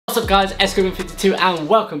What's up guys, sgoodwin52 and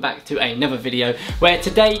welcome back to another video where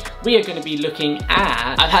today we are going to be looking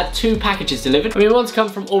at, I've had two packages delivered. One's come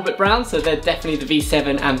from Orbit Brown, so they're definitely the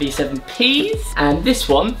V7 and V7Ps, and this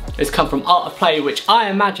one has come from Art of Play, which I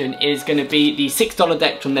imagine is going to be the $6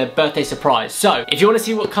 deck from their birthday surprise. So if you want to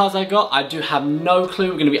see what cards I got, I do have no clue.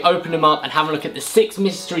 We're going to be opening them up and having a look at the 6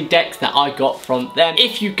 mystery decks that I got from them.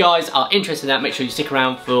 If you guys are interested in that, make sure you stick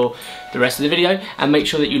around for the rest of the video and make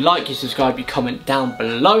sure that you like, you subscribe, you comment down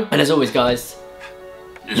below. And as always guys,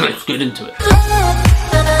 let's get into it.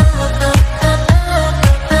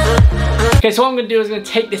 Okay, so what I'm going to do is I'm going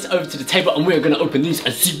to take this over to the table and we're going to open these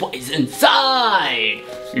and see what is inside.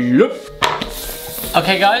 Yep.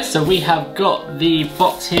 Okay guys, so we have got the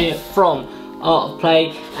box here from Art of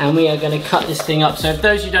Play and we are going to cut this thing up. So if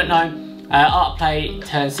those you don't know, Art of Play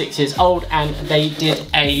turned 6 years old and they did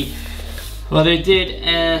a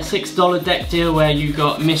 $6 deck deal where you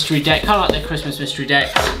got mystery deck, kind of like their Christmas mystery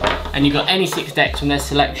decks, and you got any 6 decks from their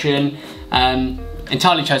selection,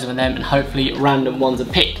 entirely chosen from them, and hopefully random ones are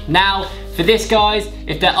picked. Now, for this guys,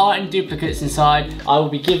 if there aren't any duplicates inside, I will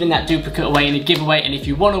be giving that duplicate away in a giveaway, and if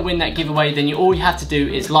you want to win that giveaway, then all you have to do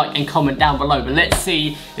is like and comment down below. But let's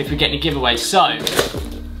see if we get any giveaways. So,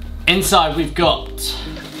 inside we've got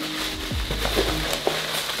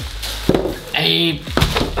a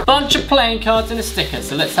bunch of playing cards and a sticker,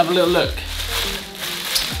 so let's have a little look.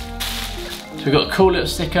 So we've got a cool little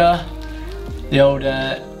sticker, the old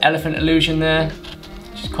elephant illusion there,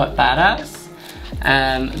 which is quite badass.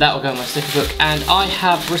 That will go in my sticker book, and I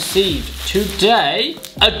have received today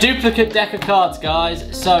a duplicate deck of cards, guys.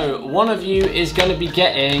 So one of you is going to be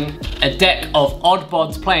getting a deck of Odd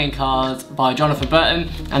Bods playing cards by Jonathan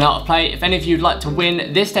Burton and Art of Play. If any of you would like to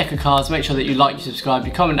win this deck of cards, make sure that you like, you subscribe,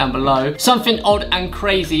 you comment down below something odd and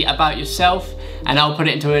crazy about yourself, and I'll put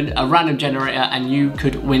it into a random generator and you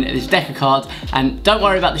could win this deck of cards. And don't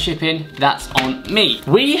worry about the shipping, that's on me.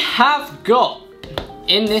 We have got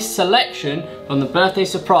in this selection from the birthday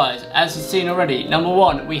surprise, as you've seen already, number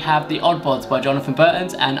 1 we have the Odd Bods by Jonathan Burton,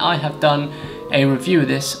 and I have done a review of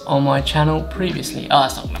this on my channel previously. Oh,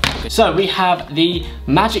 that's not good. So we have the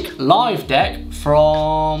Magic Live deck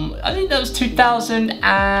from, I think that was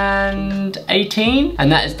 2018,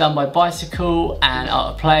 and that is done by Bicycle and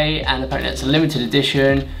Art of Play, and apparently it's a limited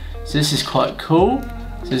edition, so this is quite cool.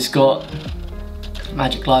 So it's got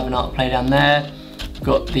Magic Live and Art of Play down there, we've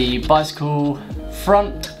got the Bicycle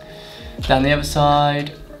front down the other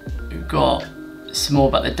side, we've got some more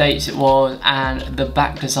about the dates it was, and the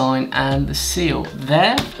back design and the seal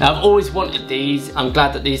there. Now I've always wanted these, I'm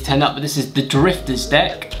glad that these turned up, but this is the Drifters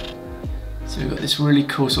deck. So we've got this really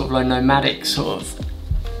cool sort of like nomadic sort of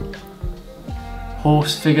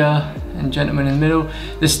horse figure and gentleman in the middle.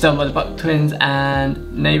 This is done by the Buck Twins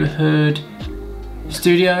and Neighborhood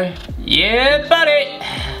Studio. Yeah buddy!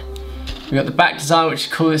 We've got the back design, which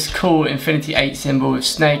is cool, this cool Infinity 8 symbol with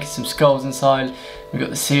snake and some skulls inside. We've got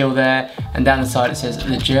the seal there, and down the side it says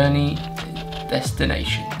the journey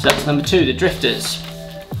destination. So that's number 2, the Drifters.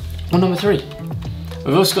 Or number 3.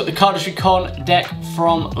 We've also got the Cardistry Con deck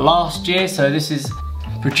from last year, so this is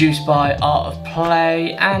produced by Art of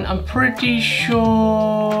Play, and I'm pretty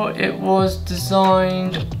sure it was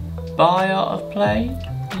designed by Art of Play.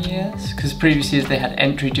 Yes, because previous years they had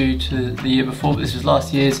entry due to the year before, but this was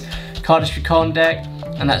last year's Cardistry Con deck,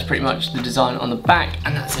 and that's pretty much the design on the back,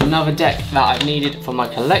 and that's another deck that I've needed for my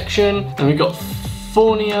collection. And we've got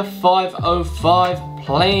Fornia 505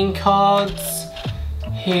 playing cards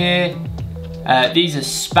here. These are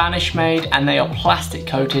Spanish made and they are plastic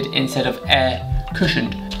coated instead of air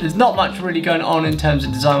cushioned. There's not much really going on in terms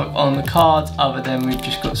of design on the cards, other than we've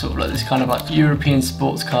just got sort of like this kind of like European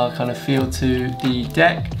sports car kind of feel to the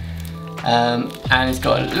deck. And it's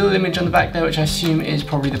got a little image on the back there, which I assume is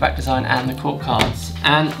probably the back design and the court cards.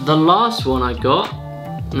 And the last one I got,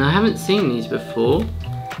 and I haven't seen these before,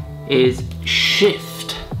 is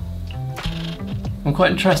Shift. I'm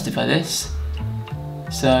quite interested by this.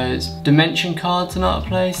 So it's Dimension cards in Art of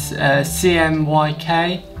Play, CMYK.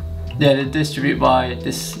 Yeah, they're distributed by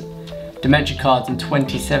this Dimension cards in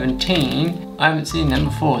 2017. I haven't seen them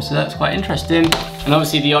before, so that's quite interesting. And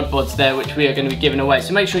obviously the Odd Bods there, which we are going to be giving away.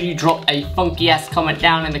 So make sure you drop a funky ass comment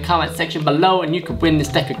down in the comment section below and you could win this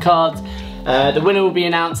deck of cards. The winner will be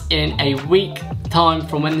announced in a week time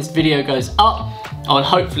from when this video goes up, on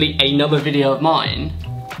hopefully another video of mine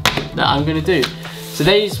that I'm going to do. So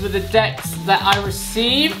these were the decks that I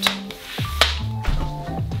received.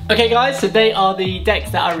 Okay guys, so they are the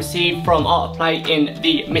decks that I received from Art of Play in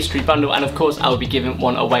the mystery bundle, and of course I will be giving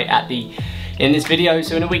one away in this video.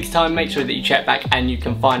 So in a week's time, make sure that you check back and you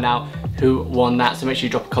can find out who won that, so make sure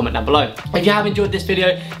you drop a comment down below. If you have enjoyed this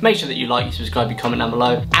video, make sure that you like, you subscribe, you comment down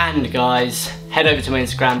below. And guys, head over to my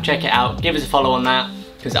Instagram, check it out, give us a follow on that,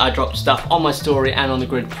 because I drop stuff on my story and on the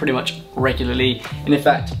grid pretty much regularly. And in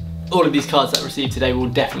fact, all of these cards that I received today will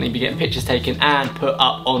definitely be getting pictures taken and put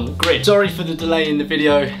up on the grid. Sorry for the delay in the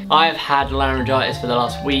video. I have had laryngitis for the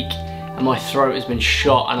last week and my throat has been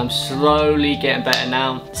shot, and I'm slowly getting better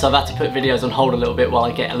now. So I've had to put videos on hold a little bit while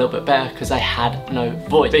I get a little bit better because I had no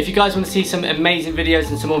voice. But if you guys want to see some amazing videos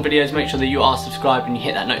and some more videos, make sure that you are subscribed and you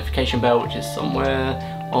hit that notification bell, which is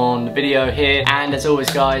somewhere on the video here. And as always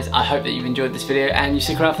guys, I hope that you've enjoyed this video and you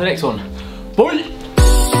stick around for the next one. Bye!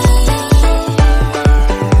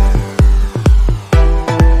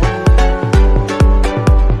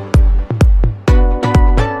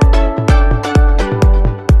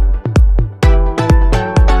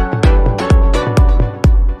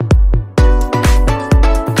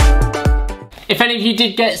 If any of you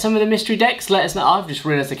did get some of the mystery decks, let us know. I've just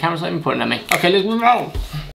realised the camera's not even pointing at me. Okay, let's move on.